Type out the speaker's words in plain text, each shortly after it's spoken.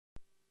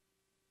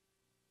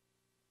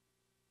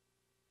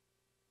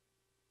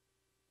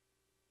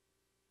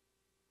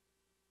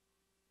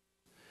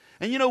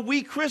And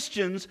we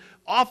Christians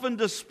often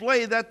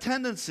display that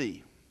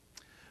tendency.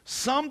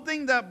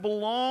 Something that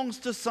belongs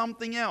to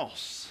something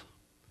else.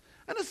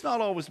 And it's not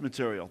always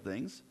material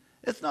things.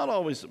 It's not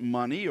always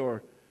money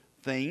or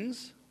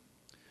things.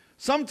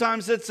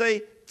 Sometimes it's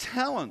a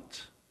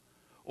talent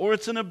or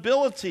it's an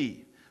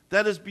ability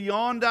that is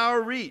beyond our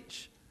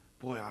reach.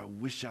 Boy, I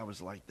wish I was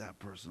like that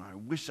person. I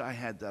wish I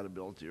had that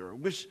ability. Or I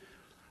wish...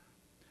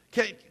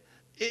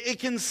 It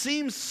can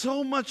seem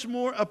so much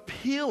more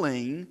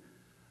appealing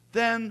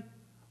than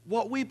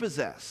what we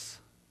possess,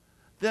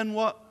 than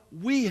what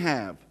we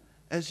have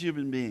as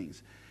human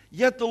beings.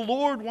 Yet the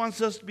Lord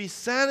wants us to be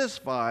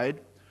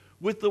satisfied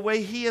with the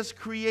way He has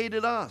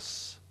created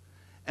us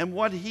and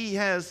what He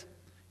has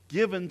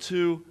given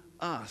to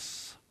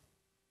us.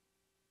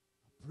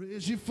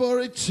 Praise You for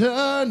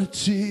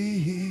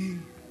eternity,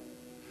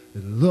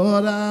 and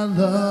Lord, I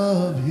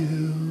love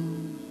You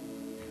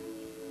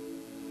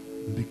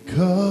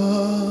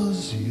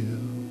because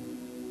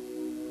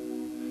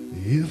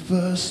You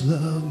first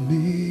loved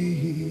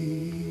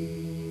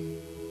me.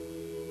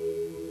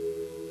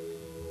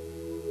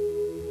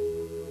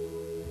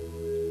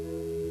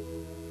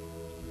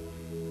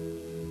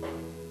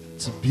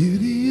 It's the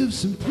beauty of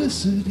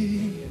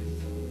simplicity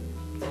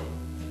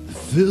that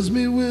fills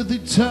me with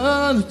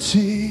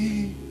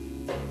eternity.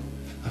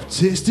 I've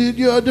tasted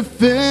Your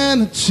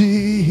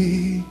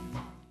divinity.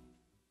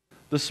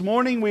 This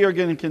morning we are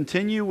going to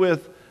continue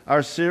with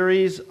our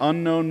series,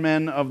 Unknown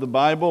Men of the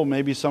Bible.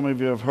 Maybe some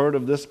of you have heard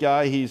of this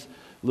guy. He's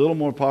a little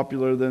more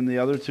popular than the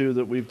other two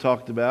that we've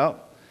talked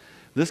about.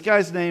 This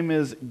guy's name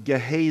is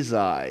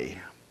Gehazi.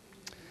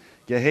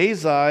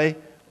 Gehazi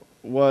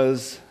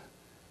was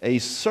a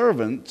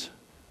servant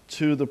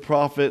to the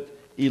prophet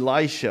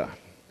Elisha.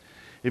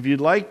 If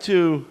you'd like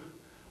to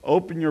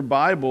open your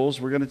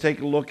Bibles, we're going to take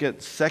a look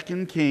at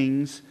 2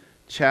 Kings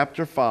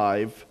chapter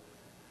 5,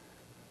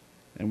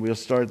 and we'll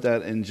start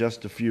that in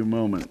just a few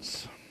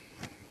moments.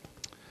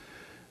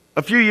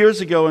 A few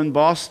years ago in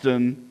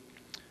Boston,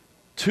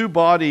 2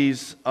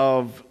 bodies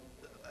of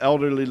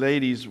elderly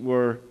ladies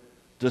were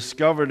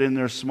discovered in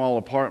their small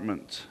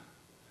apartment.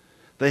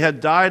 They had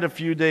died a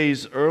few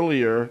days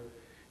earlier,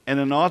 and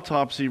an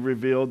autopsy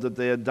revealed that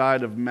they had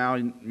died of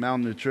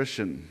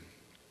malnutrition.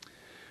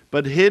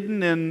 But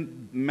hidden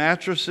in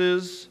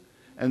mattresses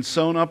and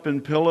sewn up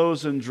in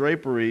pillows and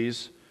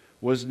draperies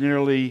was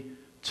nearly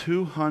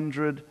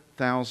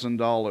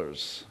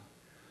 $200,000.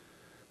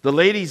 The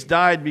ladies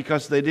died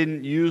because they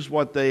didn't use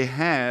what they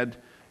had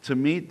to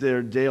meet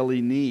their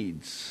daily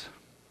needs.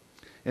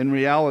 In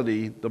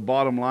reality, the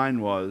bottom line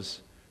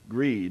was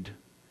greed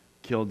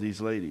killed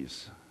these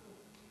ladies.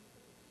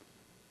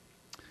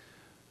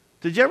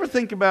 Did you ever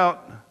think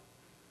about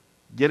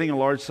getting a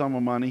large sum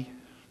of money?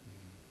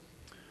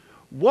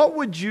 What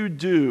would you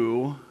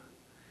do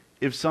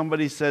if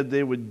somebody said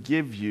they would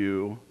give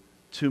you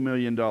 $2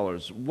 million?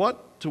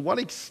 To what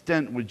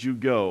extent would you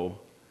go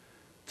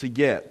to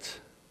get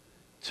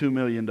 $2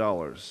 million?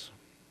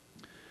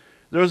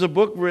 There was a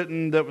book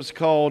written that was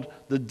called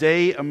The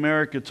Day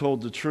America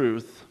Told the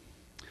Truth.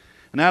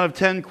 And out of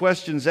 10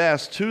 questions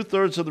asked,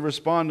 2/3 of the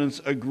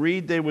respondents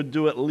agreed they would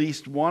do at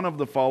least one of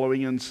the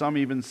following, and some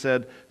even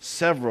said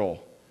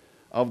several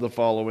of the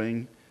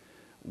following.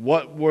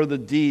 What were the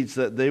deeds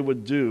that they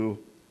would do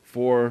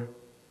to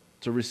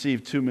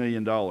receive $2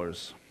 million?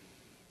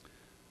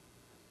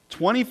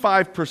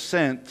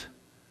 25%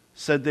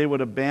 said they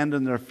would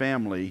abandon their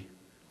family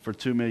for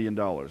 $2 million.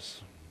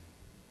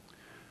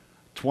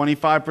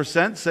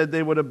 25% said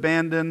they would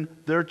abandon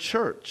their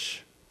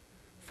church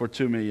for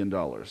 $2 million.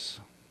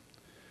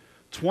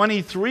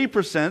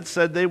 23%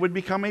 said they would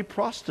become a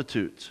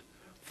prostitute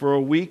for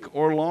a week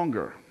or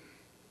longer.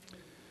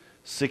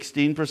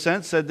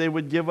 16% said they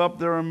would give up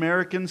their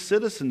American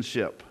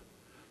citizenship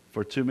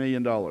for $2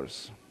 million.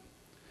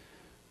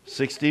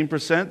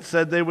 16%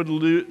 said they would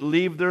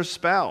leave their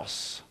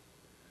spouse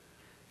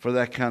for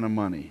that kind of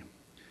money.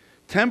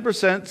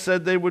 10%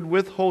 said they would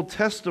withhold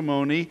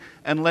testimony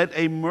and let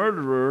a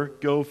murderer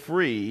go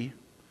free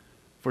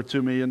for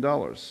 $2 million.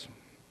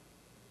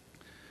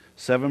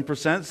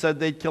 7% said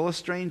they'd kill a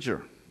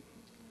stranger.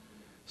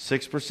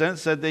 6%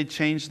 said they'd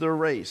change their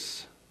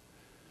race.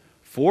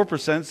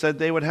 4% said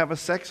they would have a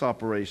sex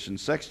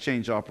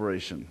change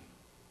operation.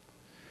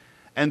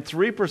 And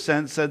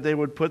 3% said they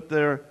would put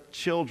their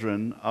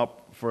children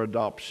up for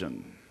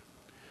adoption.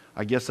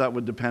 I guess that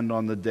would depend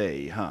on the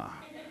day, huh?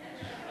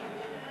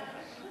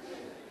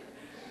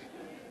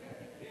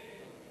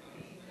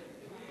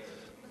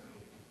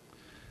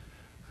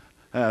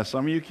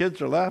 Some of you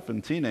kids are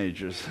laughing,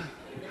 teenagers.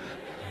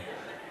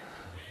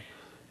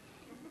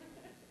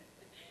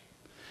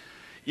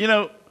 You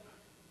know,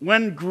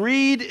 when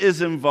greed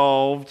is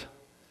involved,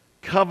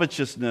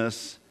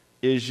 covetousness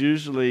is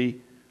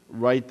usually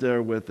right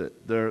there with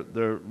it.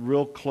 They're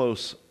real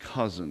close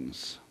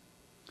cousins.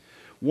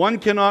 One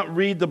cannot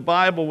read the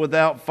Bible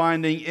without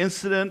finding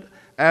incident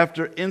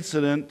after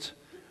incident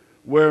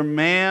where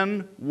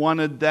man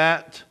wanted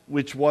that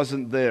which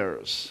wasn't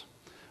theirs.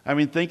 I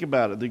mean, think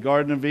about it. The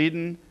Garden of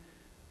Eden,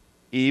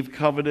 Eve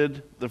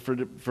coveted the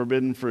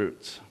forbidden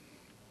fruits.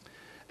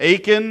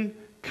 Achan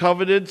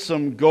coveted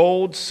some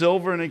gold,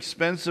 silver, and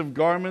expensive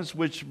garments,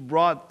 which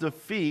brought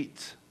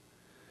defeat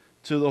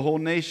to the whole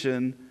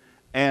nation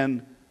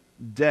and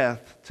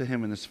death to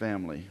him and his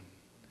family.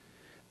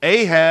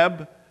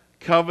 Ahab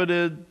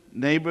coveted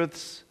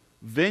Naboth's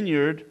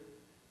vineyard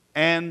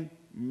and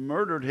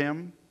murdered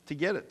him to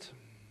get it.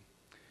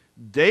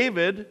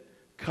 David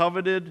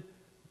coveted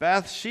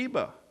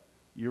Bathsheba,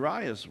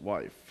 Uriah's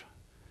wife.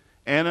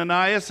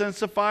 Ananias and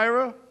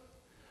Sapphira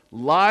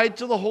lied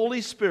to the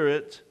Holy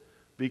Spirit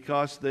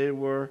because they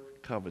were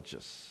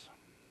covetous.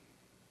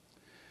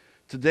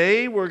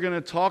 Today we're going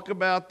to talk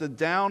about the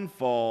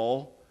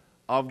downfall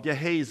of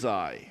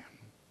Gehazi.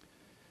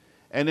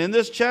 And in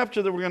this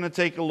chapter that we're going to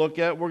take a look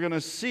at, we're going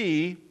to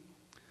see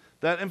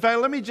that, in fact,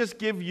 let me just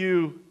give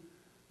you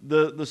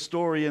the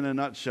story in a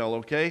nutshell,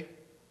 okay?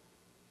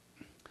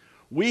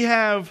 We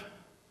have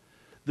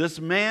this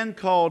man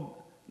called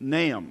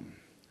Nahum.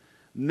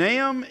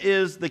 Nahum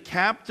is the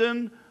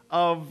captain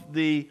of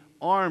the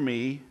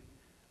army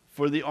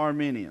for the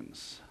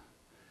Armenians.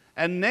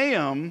 And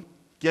Nahum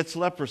gets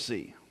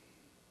leprosy.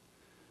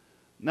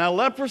 Now,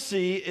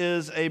 leprosy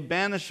is a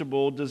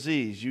banishable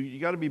disease. You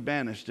got to be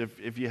banished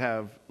if you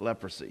have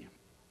leprosy.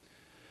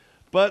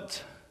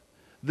 But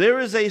there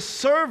is a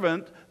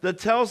servant that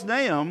tells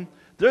Nahum,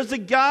 there's a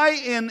guy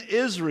in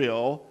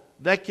Israel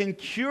that can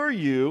cure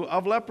you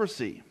of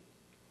leprosy.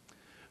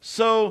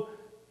 So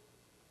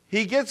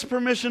he gets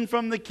permission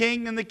from the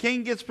king, and the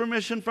king gets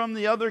permission from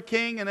the other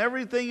king, and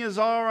everything is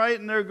all right,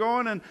 and they're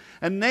going,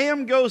 and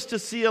Nahum goes to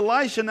see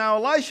Elisha. Now,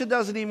 Elisha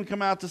doesn't even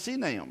come out to see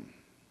Nahum.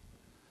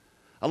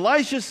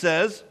 Elisha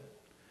says,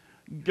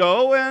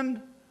 go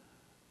and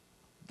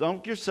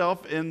dunk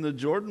yourself in the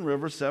Jordan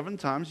River 7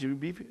 times, you'll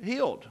be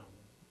healed.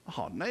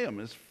 Oh, Nahum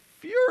is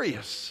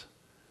furious.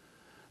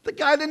 The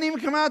guy didn't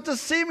even come out to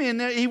see me,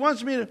 and he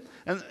wants me to...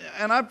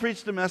 And I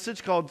preached a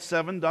message called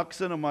 7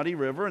 Ducks in a Muddy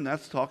River, and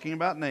that's talking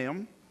about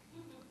Nahum.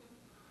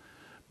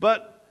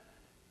 But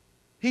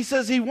he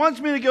says he wants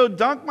me to go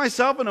dunk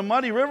myself in a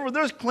muddy river.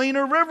 There's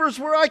cleaner rivers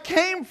where I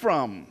came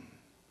from.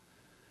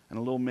 And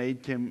a little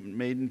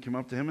maiden came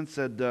up to him and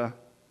said,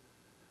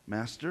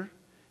 Master,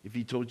 if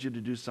he told you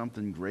to do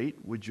something great,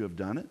 would you have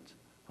done it?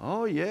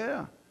 Oh,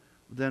 yeah.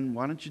 Then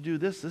why don't you do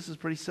this? This is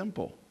pretty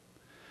simple.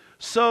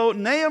 So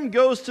Nahum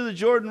goes to the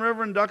Jordan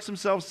River and ducks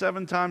himself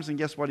 7 times, and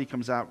guess what? He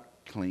comes out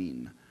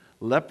clean.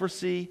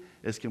 Leprosy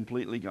is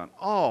completely gone.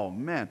 Oh,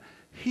 man.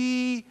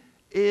 He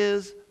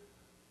is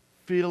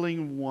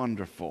feeling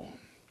wonderful.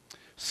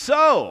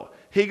 So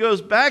he goes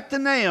back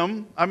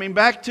to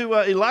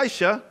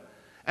Elisha,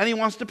 and he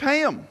wants to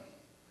pay him.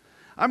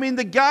 I mean,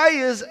 the guy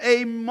is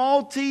a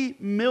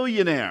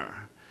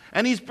multi-millionaire.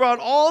 And he's brought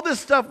all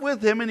this stuff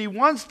with him, and he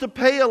wants to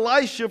pay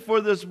Elisha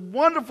for this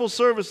wonderful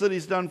service that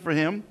he's done for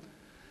him.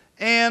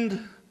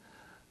 And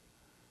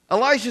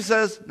Elisha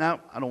says,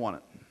 no, I don't want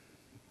it.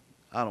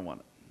 I don't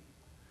want it.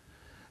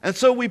 And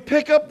so we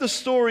pick up the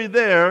story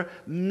there.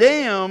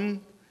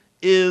 Nahum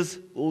is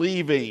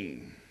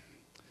leaving.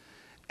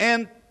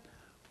 And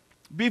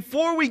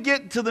before we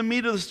get to the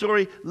meat of the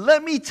story,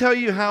 let me tell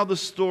you how the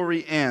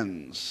story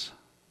ends.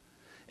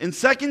 In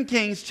 2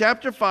 Kings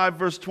chapter 5,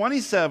 verse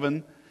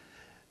 27,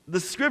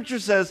 the scripture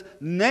says,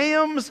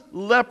 Nahum's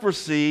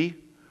leprosy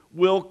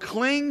will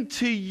cling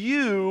to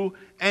you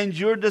and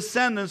your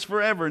descendants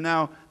forever.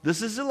 Now,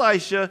 this is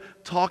Elisha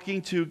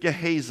talking to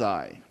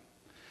Gehazi.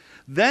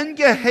 Then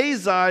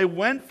Gehazi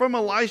went from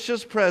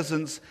Elisha's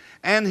presence,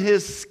 and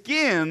his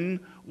skin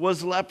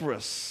was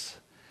leprous.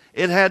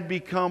 It had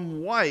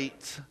become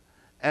white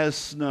as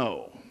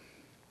snow.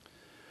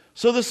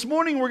 So this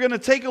morning we're going to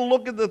take a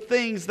look at the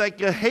things that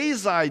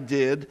Gehazi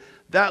did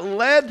that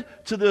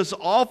led to this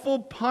awful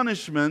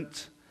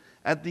punishment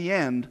at the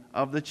end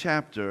of the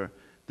chapter,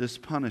 this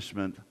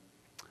punishment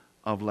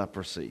of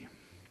leprosy.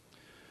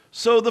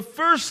 So the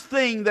first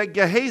thing that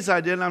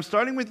Gehazi did, and I'm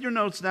starting with your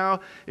notes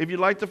now, if you'd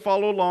like to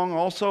follow along,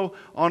 also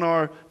on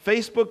our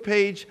Facebook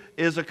page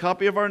is a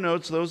copy of our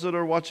notes. Those that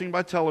are watching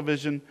by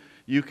television,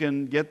 you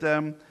can get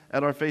them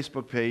at our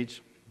Facebook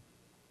page.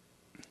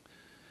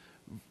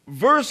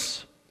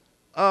 Verse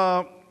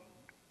 20,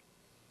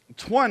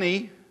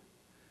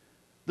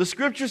 the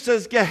scripture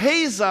says,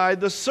 Gehazi,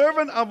 the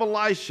servant of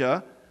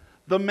Elisha,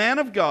 the man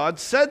of God,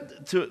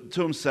 said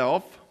to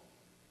himself,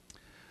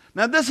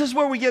 now this is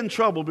where we get in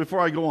trouble before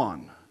I go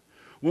on.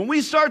 When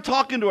we start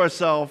talking to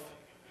ourselves,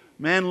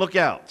 man, look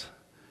out.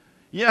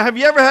 Yeah, have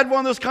you ever had one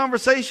of those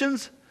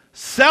conversations?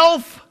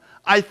 Self,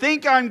 I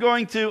think I'm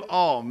going to,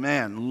 oh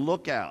man,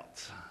 look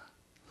out.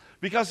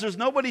 Because there's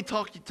nobody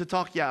to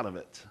talk you out of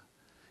it.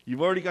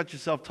 You've already got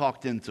yourself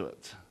talked into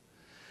it.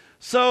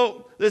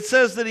 So it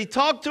says that he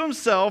talked to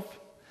himself,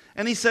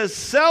 and he says,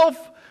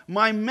 Self,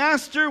 my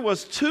master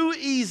was too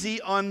easy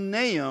on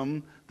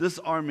Nahum, this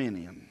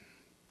Armenian,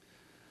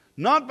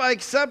 not by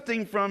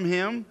accepting from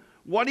him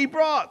what he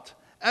brought.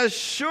 As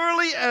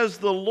surely as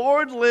the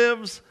Lord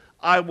lives,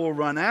 I will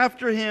run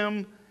after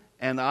him,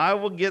 and I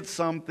will get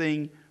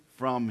something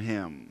from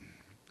him.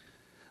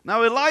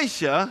 Now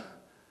Elisha,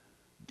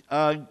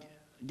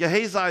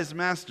 Gehazi's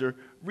master,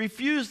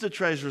 refused the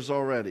treasures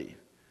already.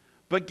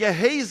 But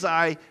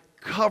Gehazi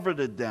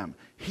coveted them.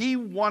 He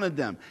wanted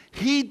them.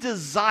 He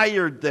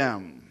desired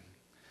them.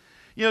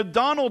 You know,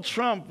 Donald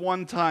Trump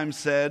one time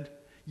said,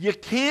 "You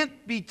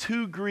can't be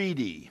too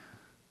greedy."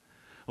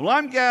 Well,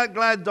 I'm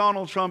glad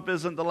Donald Trump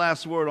isn't the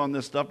last word on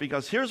this stuff,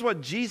 because here's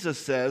what Jesus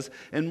says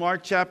in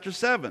Mark chapter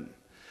 7.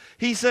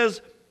 He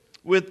says,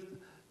 with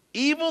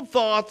evil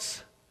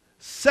thoughts,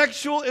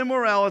 sexual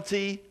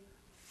immorality,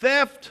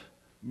 theft,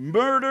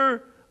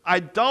 murder,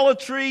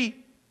 idolatry,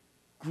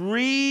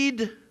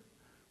 greed,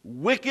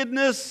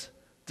 wickedness,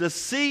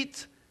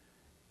 deceit,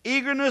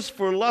 eagerness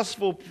for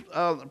lustful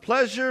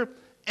pleasure,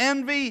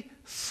 envy,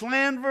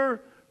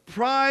 slander,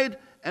 pride,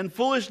 and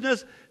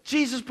foolishness.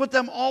 Jesus put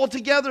them all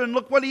together, and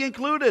look what he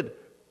included.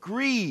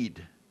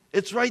 Greed.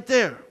 It's right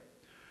there.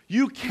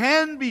 You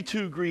can be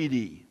too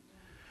greedy.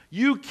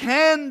 You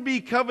can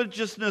be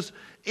covetousness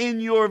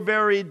in your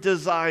very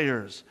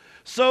desires.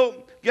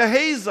 So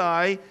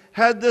Gehazi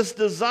had this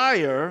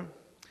desire,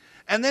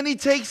 and then he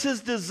takes his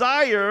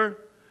desire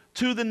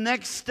to the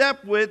next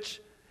step,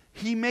 which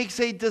he makes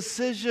a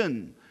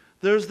decision.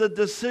 There's the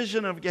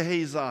decision of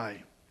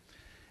Gehazi.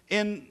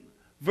 In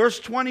verse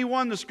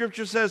 21, the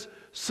scripture says,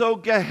 so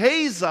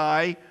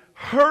Gehazi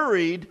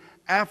hurried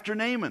after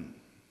Naaman.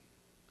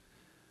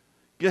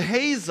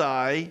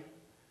 Gehazi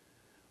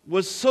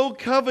was so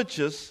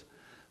covetous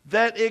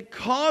that it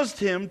caused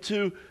him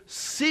to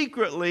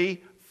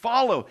secretly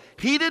follow.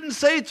 He didn't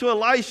say to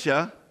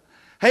Elisha,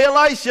 "Hey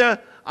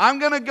Elisha, I'm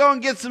going to go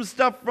and get some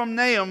stuff from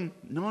Naaman."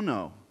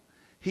 No.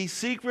 He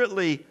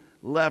secretly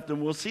left,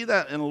 and we'll see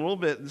that in a little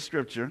bit in the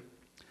scripture.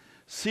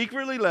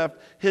 Secretly left.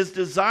 His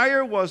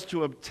desire was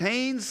to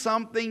obtain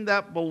something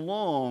that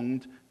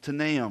belonged to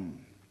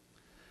Naaman.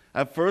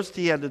 At first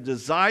he had a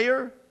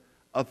desire,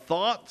 a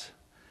thought,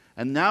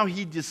 and now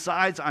he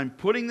decides, I'm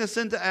putting this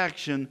into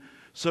action.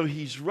 So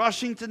he's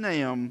rushing to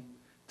Naaman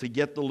to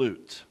get the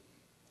loot.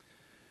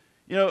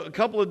 You know, a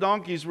couple of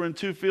donkeys were in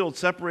two fields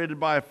separated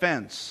by a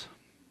fence.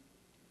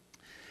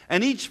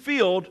 And each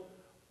field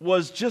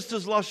was just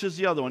as lush as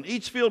the other one.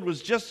 Each field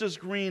was just as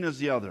green as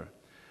the other.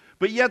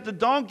 But yet the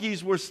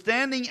donkeys were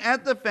standing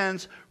at the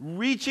fence,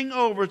 reaching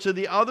over to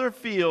the other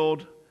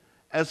field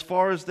as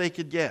far as they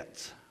could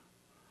get.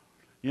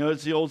 You know,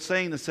 it's the old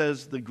saying that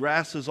says the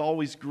grass is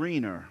always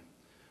greener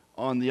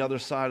on the other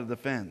side of the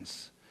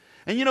fence.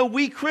 And you know,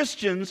 we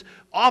Christians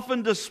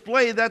often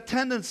display that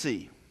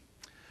tendency.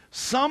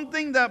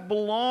 Something that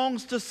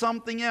belongs to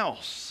something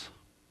else.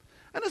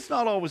 And it's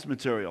not always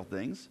material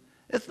things.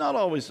 It's not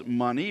always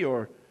money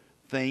or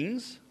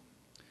things.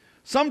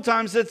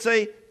 Sometimes it's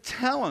a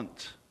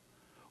talent,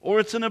 or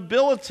it's an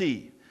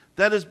ability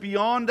that is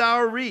beyond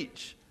our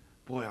reach.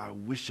 Boy, I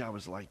wish I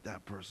was like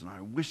that person.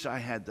 I wish I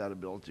had that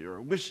ability, or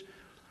I wish...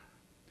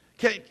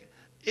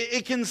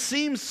 It can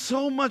seem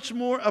so much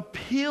more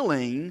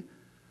appealing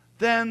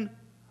than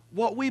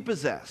what we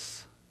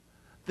possess,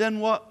 than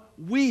what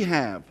we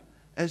have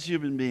as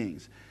human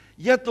beings.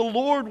 Yet the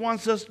Lord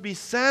wants us to be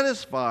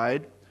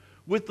satisfied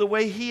with the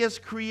way He has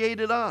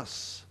created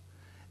us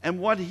and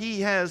what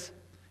He has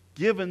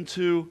given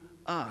to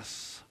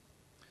us.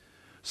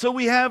 So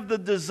we have the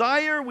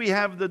desire, we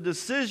have the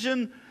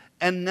decision,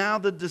 and now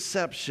the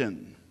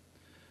deception.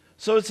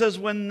 So it says,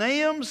 when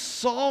Naaman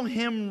saw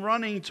him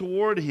running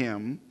toward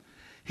him,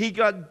 he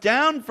got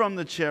down from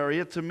the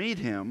chariot to meet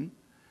him.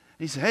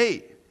 He said,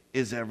 "Hey,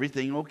 is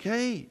everything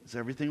okay? Is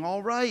everything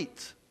all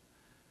right?"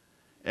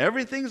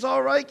 "Everything's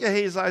all right,"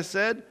 Gehazi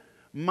said.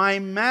 "My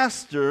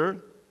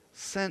master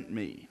sent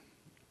me."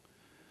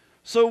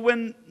 So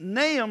when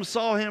Naaman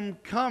saw him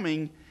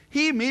coming,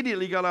 he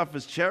immediately got off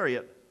his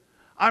chariot.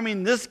 I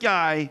mean, this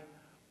guy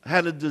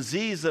had a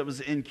disease that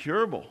was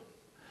incurable.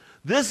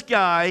 This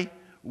guy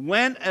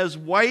went as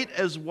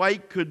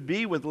white could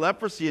be with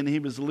leprosy, and he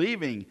was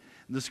leaving.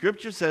 The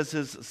scripture says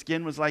his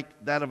skin was like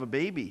that of a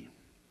baby.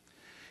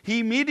 He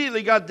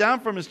immediately got down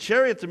from his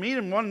chariot to meet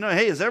him and wanted to know,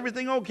 "Hey, is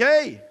everything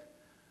okay?"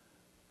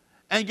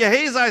 And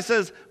Gehazi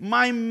says,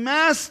 "My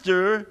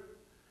master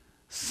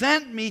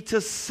sent me to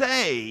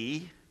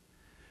say,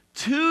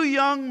 2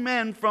 young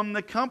men from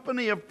the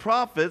company of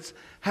prophets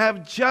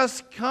have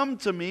just come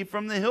to me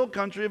from the hill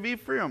country of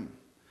Ephraim.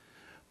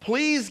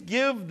 Please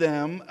give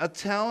them a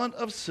talent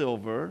of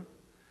silver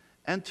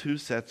and 2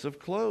 sets of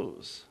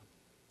clothes."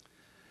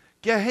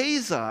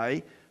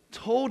 Gehazi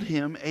told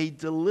him a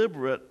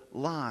deliberate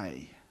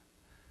lie.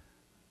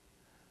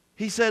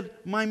 He said,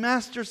 "My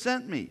master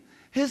sent me."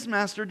 His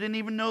master didn't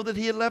even know that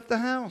he had left the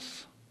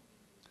house.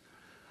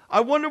 I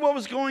wonder what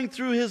was going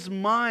through his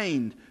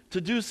mind to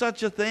do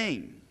such a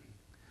thing.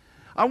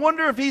 I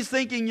wonder if he's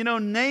thinking,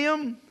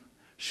 Naaman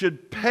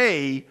should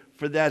pay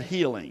for that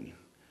healing.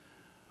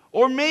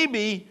 Or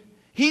maybe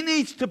he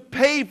needs to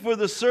pay for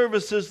the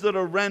services that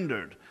are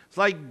rendered. It's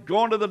like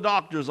going to the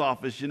doctor's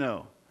office,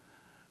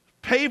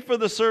 Pay for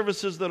the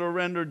services that are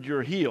rendered,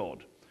 you're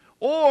healed.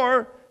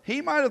 Or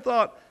he might have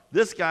thought,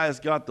 this guy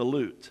has got the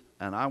loot,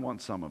 and I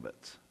want some of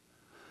it.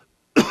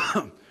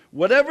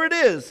 Whatever it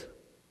is,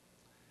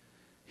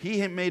 he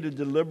had made a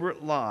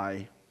deliberate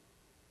lie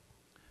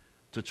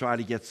to try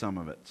to get some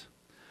of it.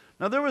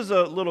 Now, there was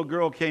a little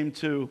girl came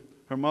to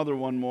her mother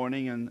one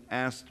morning and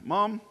asked,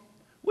 "Mom,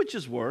 which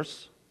is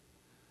worse,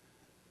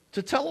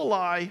 to tell a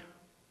lie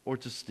or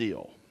to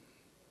steal?"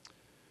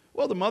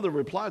 Well, the mother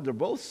replied, "They're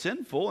both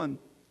sinful," and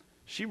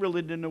she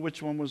really didn't know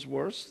which one was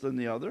worse than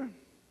the other.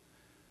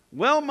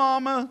 "Well,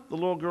 Mama," the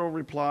little girl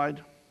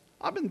replied,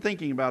 "I've been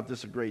thinking about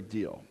this a great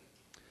deal.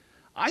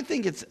 I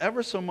think it's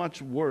ever so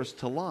much worse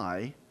to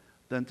lie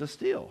than to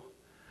steal."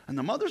 And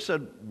the mother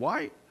said,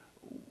 Why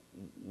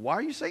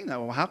are you saying that?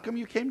 Well, how come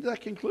you came to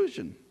that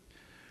conclusion?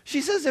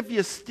 She says, if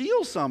you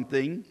steal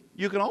something,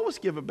 you can always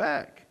give it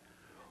back.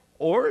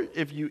 Or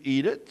if you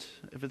eat it,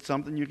 if it's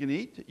something you can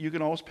eat, you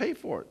can always pay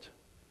for it.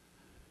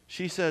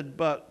 She said,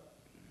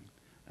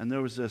 and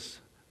there was this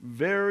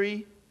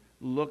very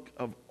look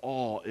of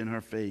awe in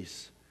her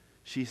face.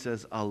 She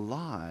says, "A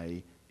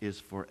lie is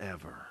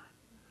forever.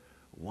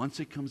 Once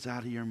it comes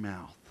out of your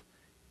mouth,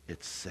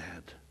 it's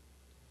said."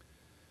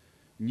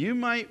 You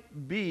may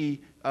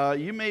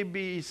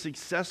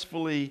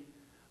successfully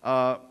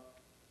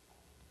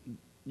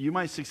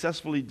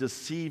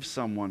deceive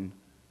someone,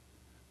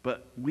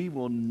 but we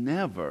will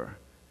never,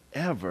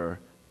 ever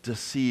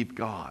deceive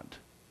God.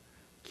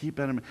 Keep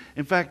that in mind.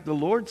 In fact, the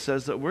Lord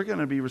says that we're going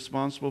to be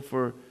responsible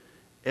for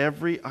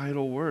every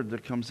idle word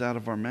that comes out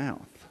of our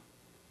mouth.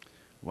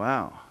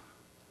 Wow.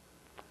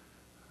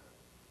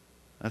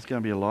 That's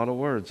going to be a lot of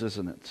words,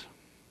 isn't it?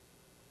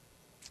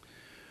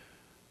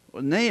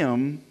 Well,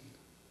 Nahum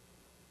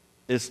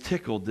is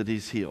tickled that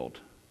he's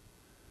healed.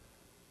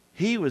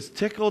 He was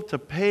tickled to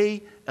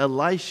pay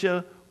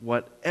Elisha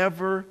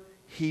whatever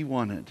he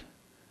wanted.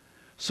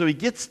 So he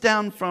gets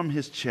down from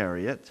his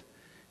chariot.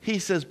 He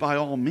says, "By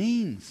all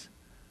means."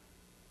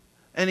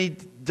 And he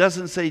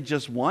doesn't say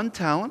just 1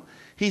 talent.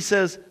 He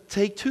says,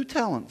 "Take 2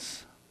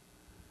 talents.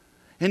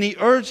 And he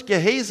urged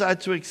Gehazi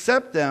to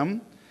accept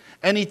them.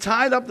 And he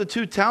tied up the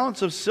 2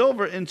 talents of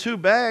silver in 2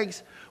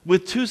 bags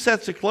with 2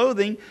 sets of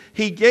clothing.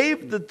 He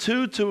gave the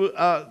 2 to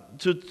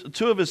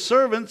 2 of his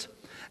servants,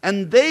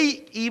 and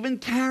they even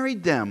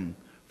carried them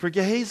for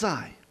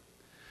Gehazi."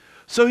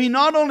 So he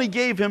not only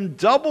gave him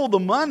double the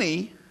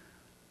money,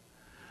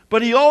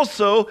 but he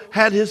also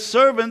had his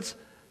servants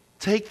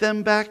take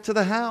them back to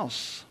the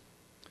house.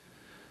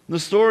 The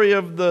story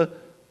of the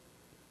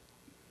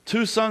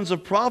 2 sons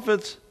of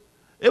prophets,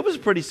 it was a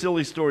pretty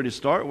silly story to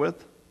start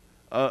with,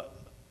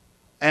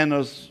 and it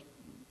was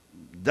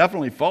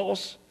definitely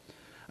false.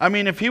 I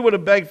mean, if he would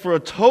have begged for a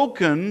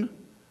token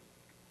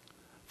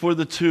for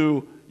the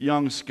 2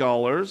 young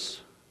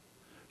scholars,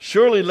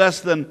 surely less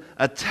than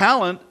a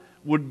talent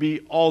would be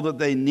all that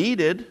they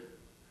needed.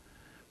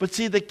 But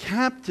see, the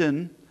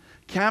Captain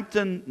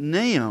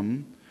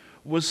Nahum,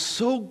 was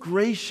so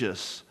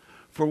gracious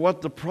for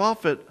what the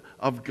prophet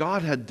of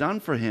God had done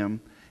for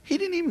him, he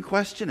didn't even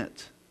question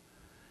it.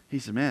 He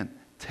said, "Man,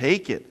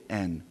 take it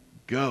and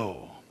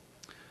go."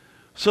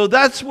 So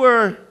that's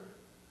where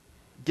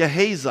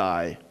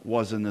Gehazi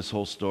was in this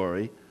whole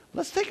story.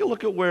 Let's take a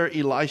look at where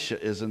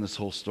Elisha is in this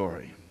whole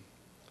story.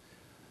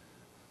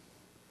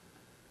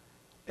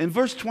 In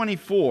verse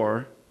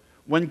 24,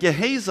 when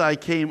Gehazi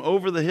came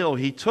over the hill,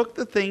 he took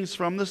the things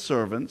from the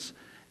servants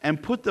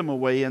and put them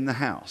away in the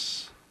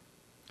house.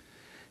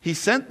 He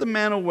sent the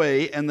men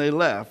away, and they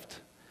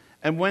left.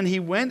 And when he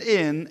went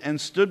in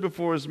and stood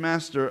before his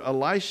master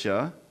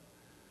Elisha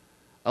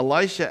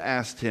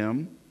asked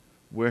him,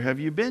 "Where have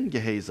you been,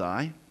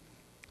 Gehazi?"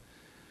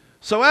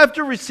 So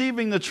after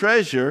receiving the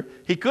treasure,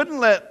 he couldn't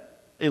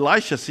let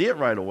Elisha see it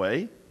right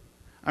away.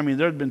 I mean,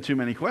 there had been too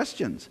many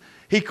questions.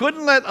 He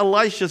couldn't let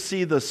Elisha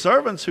see the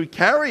servants who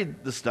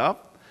carried the stuff.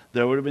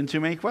 There would have been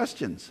too many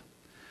questions.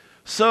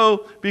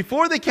 So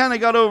before they kind of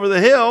got over the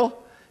hill,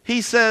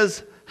 he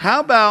says,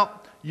 "How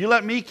about you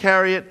let me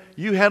carry it,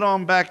 you head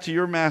on back to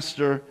your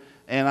master,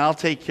 and I'll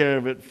take care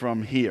of it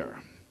from here."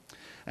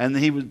 And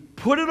he would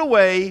put it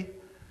away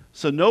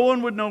so no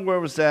one would know where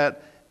it was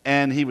at,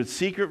 and he would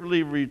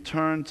secretly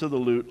return to the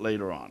loot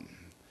later on.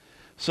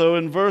 So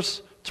in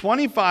verse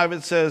 25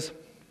 it says,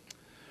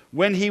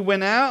 when he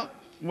went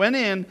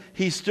in,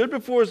 he stood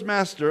before his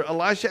master.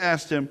 Elisha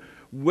asked him,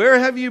 "Where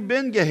have you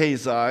been,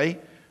 Gehazi?"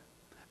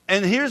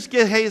 And here's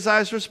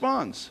Gehazi's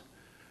response: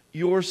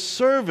 "Your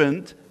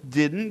servant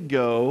didn't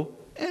go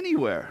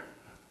anywhere."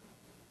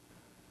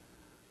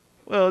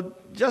 Well,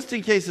 just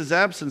in case his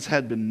absence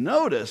had been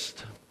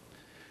noticed,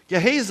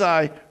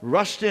 Gehazi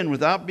rushed in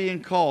without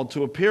being called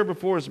to appear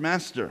before his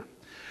master.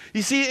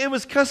 You see, it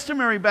was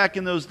customary back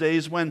in those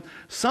days when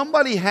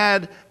somebody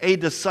had a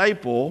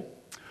disciple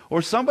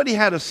or somebody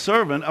had a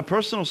servant, a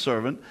personal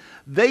servant,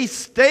 they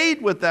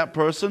stayed with that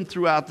person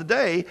throughout the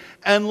day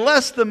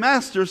unless the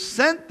master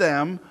sent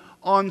them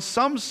on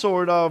some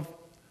sort of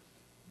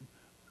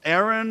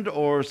errand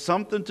or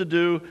something to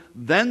do.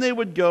 Then they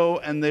would go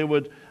and they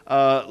would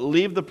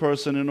leave the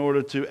person in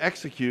order to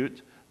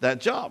execute that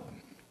job.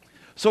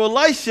 So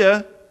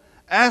Elisha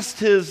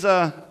asked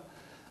him,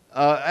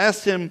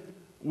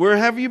 "Where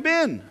have you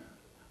been?"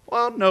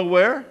 "Well,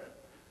 nowhere."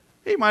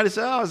 He might have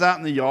said, "I was out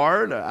in the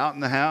yard, out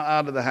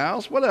of the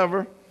house,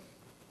 whatever."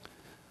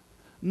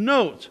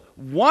 Note,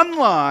 one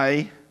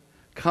lie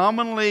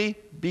commonly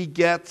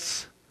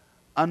begets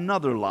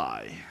another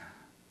lie.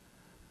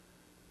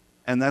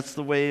 And that's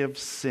the way of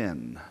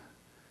sin.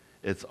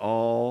 It's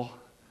all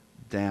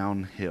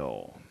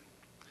downhill.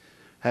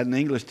 Had an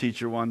English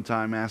teacher one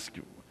time ask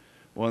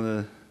one of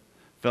the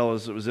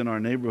fellows that was in our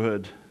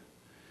neighborhood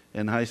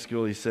in high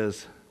school, he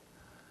says,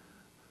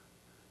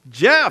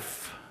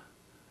 "Jeff,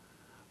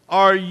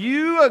 are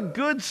you a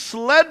good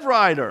sled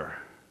rider?"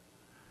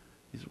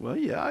 He said, "Well,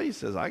 yeah." He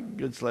says, "I'm a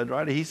good sled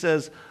rider." He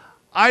says,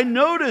 "I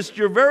noticed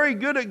you're very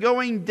good at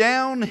going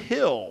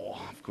downhill."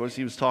 Of course,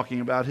 he was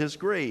talking about his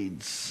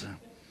grades.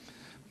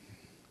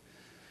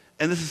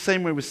 And this is the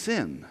same way with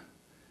sin.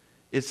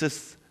 It's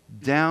this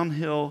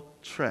downhill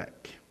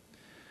trek.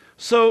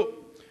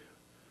 So,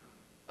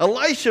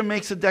 Elisha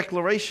makes a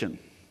declaration.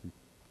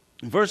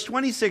 Verse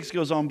 26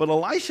 goes on, "But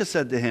Elisha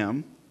said to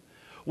him,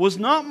 'Was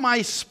not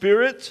my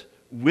spirit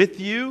with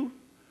you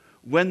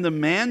when the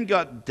man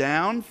got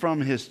down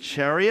from his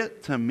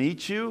chariot to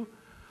meet you?'"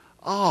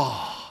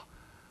 Oh,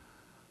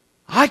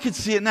 I could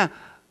see it now.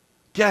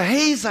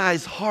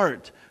 Gehazi's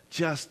heart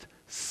just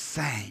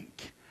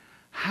sank.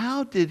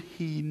 How did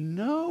he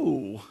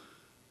know?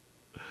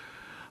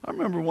 I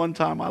remember one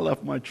time I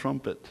left my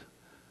trumpet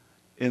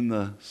in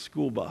the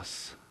school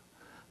bus.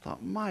 I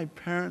thought, my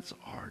parents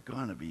are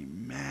going to be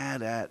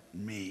mad at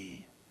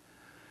me.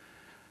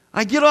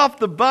 I get off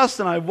the bus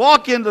and I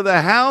walk into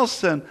the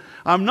house and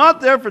I'm not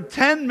there for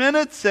 10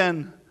 minutes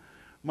and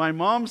my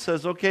mom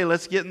says, "Okay,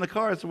 let's get in the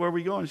car." I said, "Where are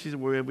we going?" She said,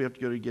 "Well, we have to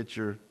go to get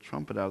your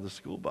trumpet out of the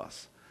school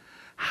bus."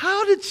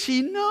 How did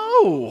she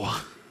know?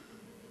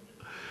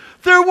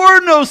 There were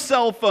no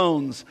cell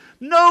phones,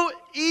 no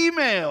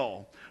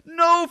email,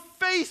 no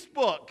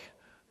Facebook,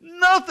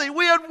 nothing.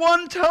 We had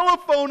one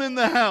telephone in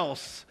the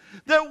house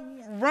that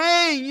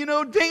rang,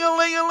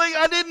 ding-a-ling-a-ling.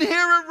 I didn't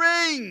hear it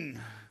ring.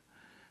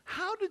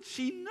 How did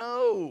she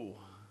know?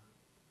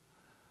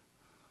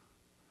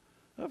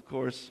 Of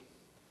course,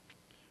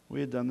 we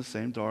had done the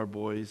same to our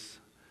boys.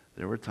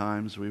 There were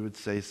times we would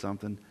say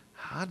something.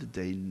 How did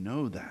they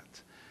know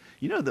that?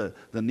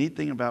 The neat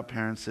thing about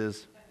parents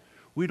is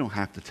we don't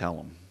have to tell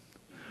them.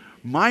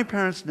 My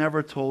parents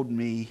never told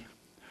me.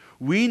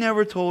 We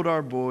never told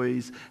our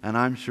boys, and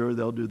I'm sure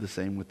they'll do the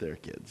same with their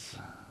kids.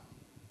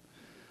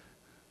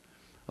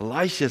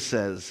 Elisha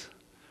says,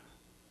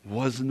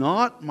 "Was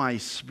not my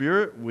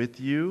spirit with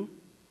you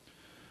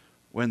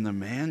when the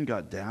man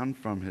got down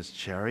from his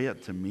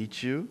chariot to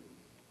meet you?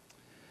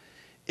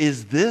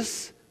 Is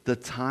this the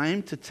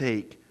time to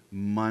take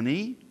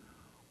money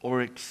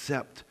or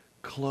accept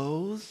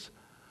clothes?"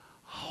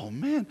 Oh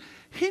man,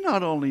 he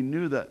not only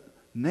knew that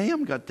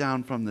Nahum got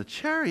down from the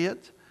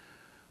chariot,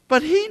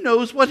 but he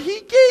knows what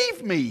he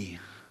gave me.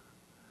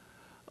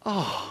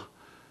 Oh,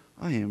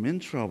 I am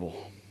in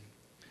trouble.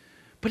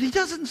 But he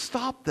doesn't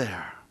stop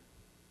there.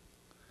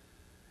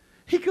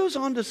 He goes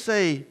on to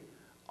say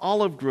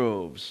olive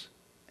groves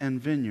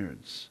and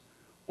vineyards,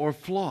 or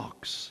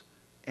flocks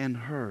and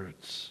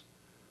herds,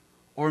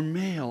 or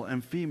male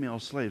and female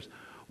slaves.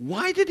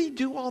 Why did he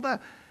do all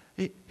that?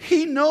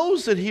 He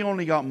knows that he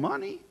only got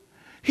money.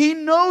 He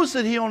knows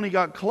that he only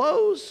got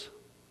clothes.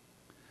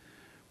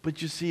 But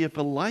you see, if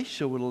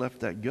Elisha would have let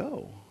that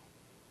go,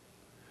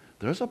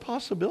 there's a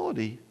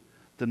possibility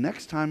the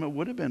next time it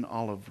would have been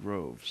olive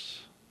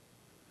groves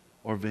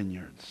or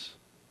vineyards.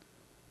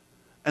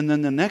 And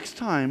then the next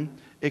time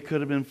it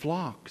could have been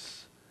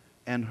flocks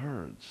and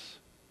herds,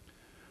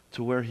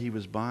 to where he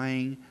was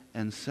buying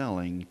and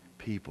selling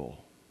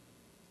people.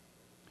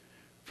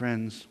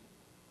 Friends,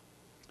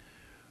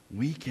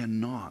 we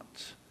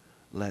cannot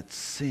let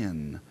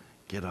sin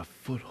get a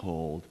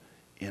foothold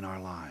in our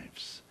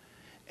lives.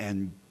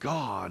 And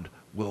God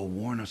will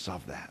warn us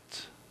of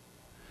that.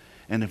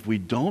 And if we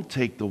don't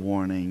take the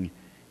warning,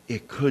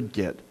 it could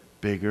get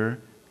bigger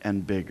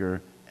and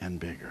bigger and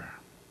bigger.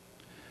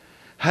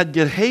 Had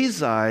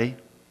Gehazi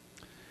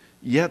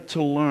yet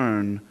to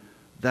learn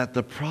that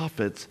the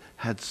prophets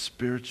had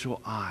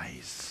spiritual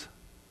eyes?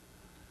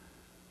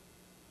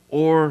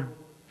 Or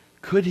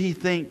could he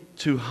think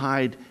to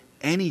hide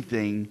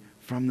anything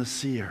from the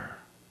seer?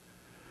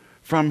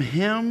 From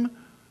him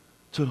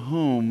to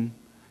whom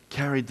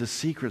carried the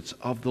secrets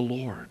of the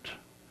Lord.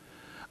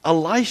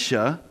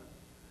 Elisha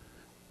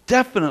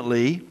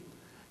definitely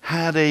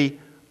had an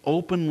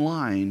open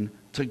line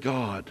to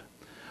God.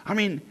 I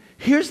mean,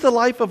 here's the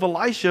life of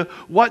Elisha,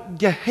 what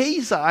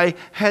Gehazi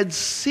had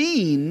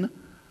seen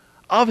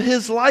of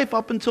his life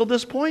up until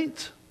this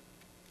point.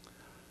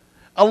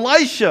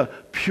 Elisha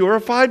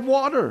purified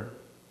water.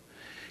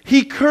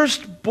 He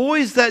cursed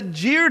boys that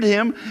jeered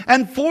him,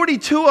 and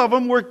 42 of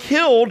them were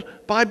killed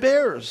by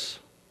bears.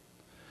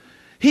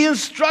 He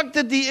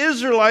instructed the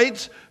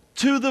Israelites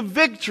to the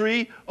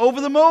victory over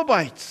the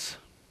Moabites.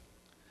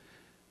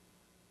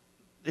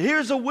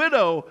 Here's a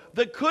widow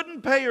that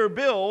couldn't pay her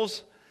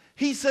bills.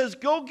 He says,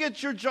 "Go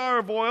get your jar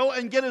of oil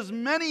and get as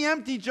many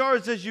empty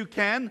jars as you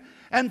can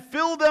and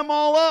fill them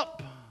all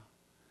up."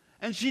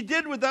 And she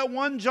did with that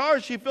one jar.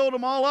 She filled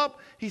them all up.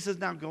 He says,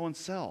 "Now go and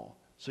sell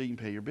so you can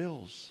pay your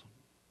bills."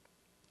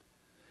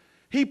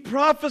 He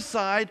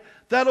prophesied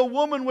that a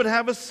woman would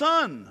have a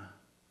son.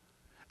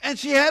 And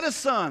she had a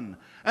son.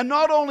 And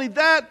not only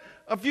that,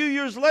 a few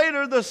years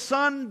later, the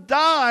son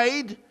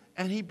died,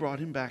 and he brought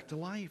him back to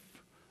life.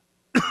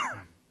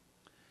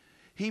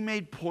 He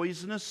made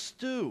poisonous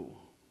stew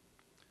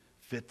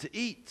fit to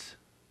eat.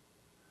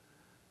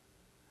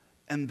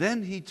 And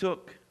then he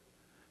took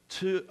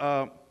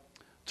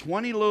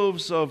 20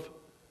 loaves of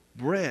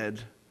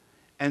bread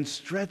and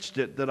stretched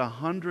it that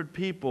 100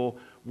 people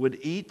would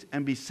eat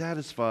and be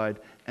satisfied,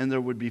 and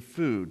there would be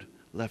food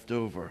left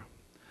over.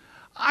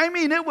 I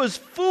mean, it was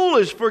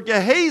foolish for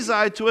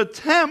Gehazi to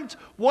attempt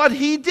what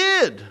he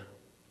did.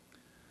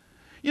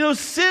 You know,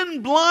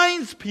 sin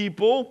blinds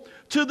people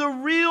to the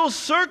real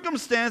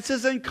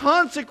circumstances and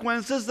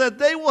consequences that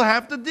they will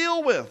have to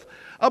deal with.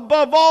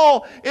 Above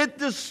all, it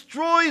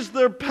destroys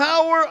their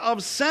power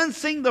of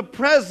sensing the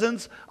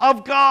presence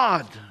of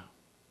God.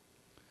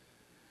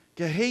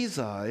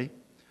 Gehazi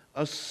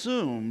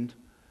assumed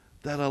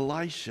that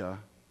Elisha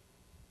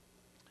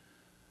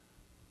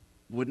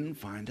wouldn't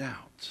find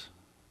out.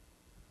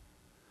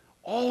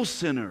 All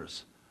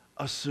sinners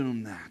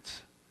assume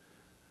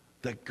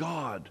that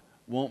God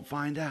won't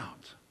find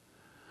out.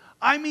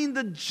 I mean,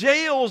 the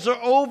jails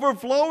are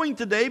overflowing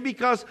today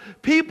because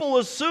people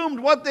assumed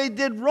what they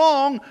did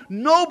wrong,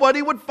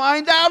 nobody would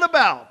find out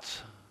about.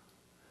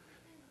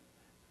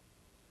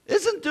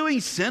 Isn't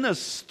doing sin a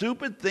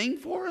stupid thing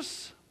for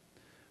us?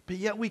 But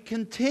yet we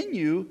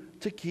continue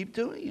to keep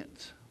doing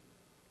it.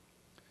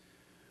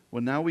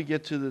 Well, now we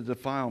get to the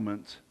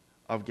defilement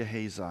of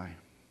Gehazi.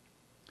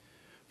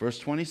 Verse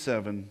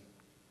 27,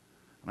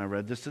 and I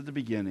read this at the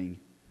beginning,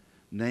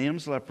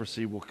 Naaman's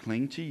leprosy will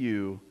cling to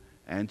you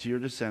and to your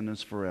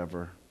descendants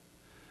forever.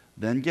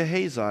 Then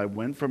Gehazi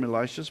went from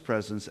Elisha's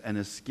presence, and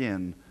his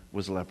skin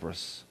was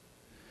leprous.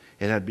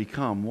 It had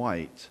become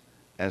white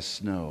as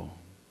snow.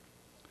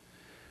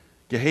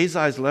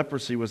 Gehazi's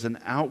leprosy was an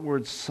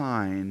outward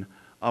sign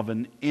of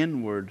an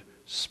inward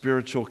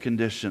spiritual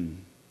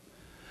condition.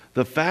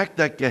 The fact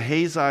that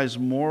Gehazi's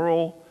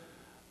moral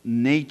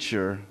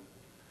nature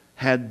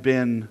had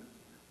been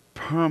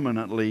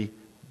permanently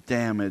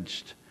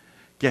damaged.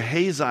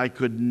 Gehazi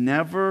could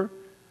never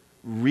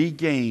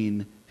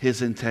regain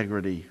his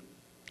integrity.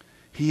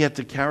 He had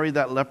to carry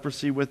that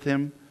leprosy with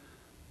him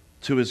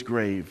to his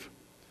grave.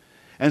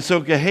 And so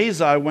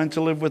Gehazi went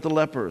to live with the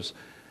lepers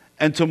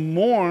and to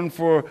mourn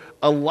for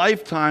a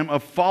lifetime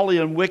of folly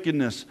and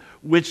wickedness,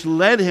 which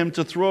led him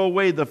to throw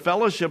away the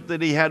fellowship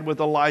that he had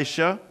with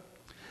Elisha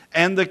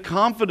and the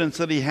confidence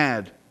that he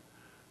had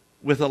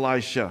with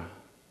Elisha.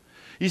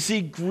 You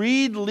see,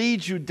 greed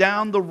leads you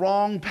down the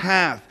wrong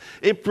path.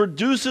 It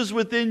produces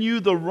within you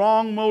the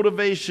wrong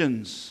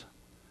motivations.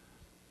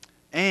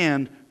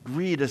 And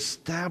greed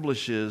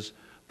establishes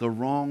the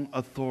wrong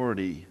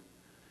authority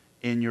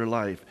in your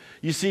life.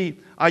 You see,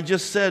 I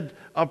just said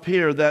up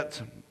here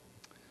that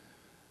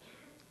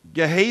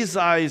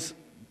Gehazi's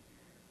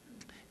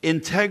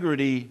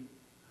integrity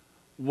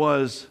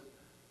was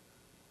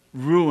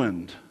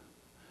ruined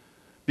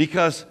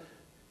because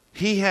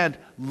he had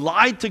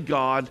lied to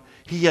God,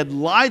 he had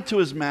lied to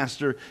his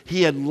master,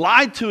 he had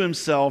lied to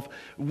himself.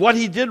 What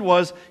he did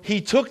was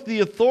he took the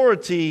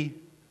authority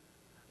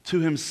to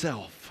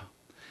himself.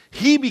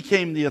 He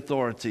became the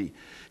authority.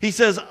 He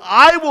says,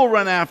 I will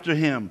run after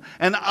him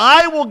and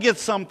I will get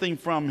something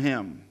from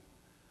him.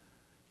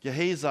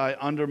 Gehazi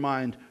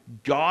undermined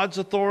God's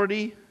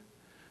authority.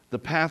 The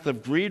path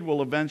of greed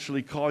will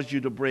eventually cause you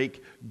to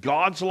break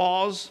God's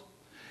laws.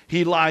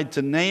 He lied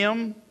to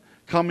Naaman,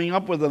 coming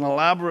up with an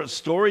elaborate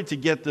story to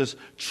get this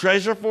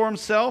treasure for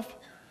himself.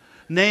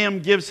 Naaman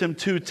gives him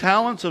 2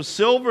 talents of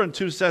silver and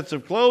 2 sets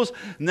of clothes,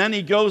 and then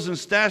he goes and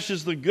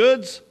stashes the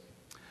goods,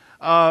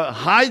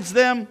 hides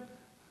them.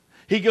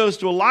 He goes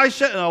to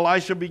Elisha, and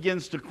Elisha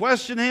begins to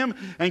question him,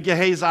 and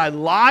Gehazi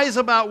lies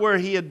about where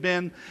he had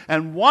been,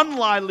 and one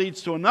lie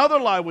leads to another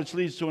lie, which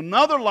leads to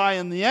another lie,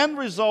 and the end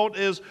result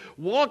is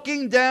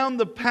walking down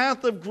the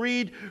path of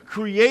greed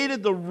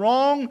created the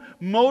wrong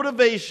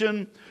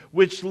motivation,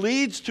 which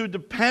leads to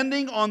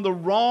depending on the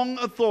wrong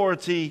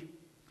authority,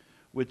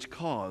 which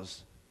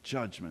caused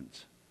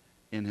judgment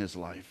in his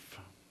life.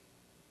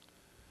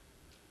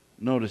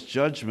 Notice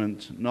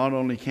judgment not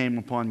only came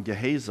upon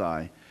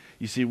Gehazi.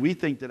 You see, we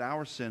think that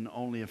our sin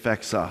only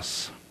affects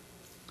us.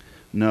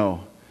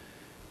 No.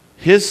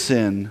 His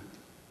sin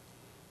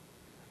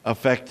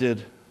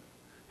affected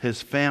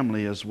his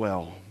family as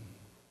well.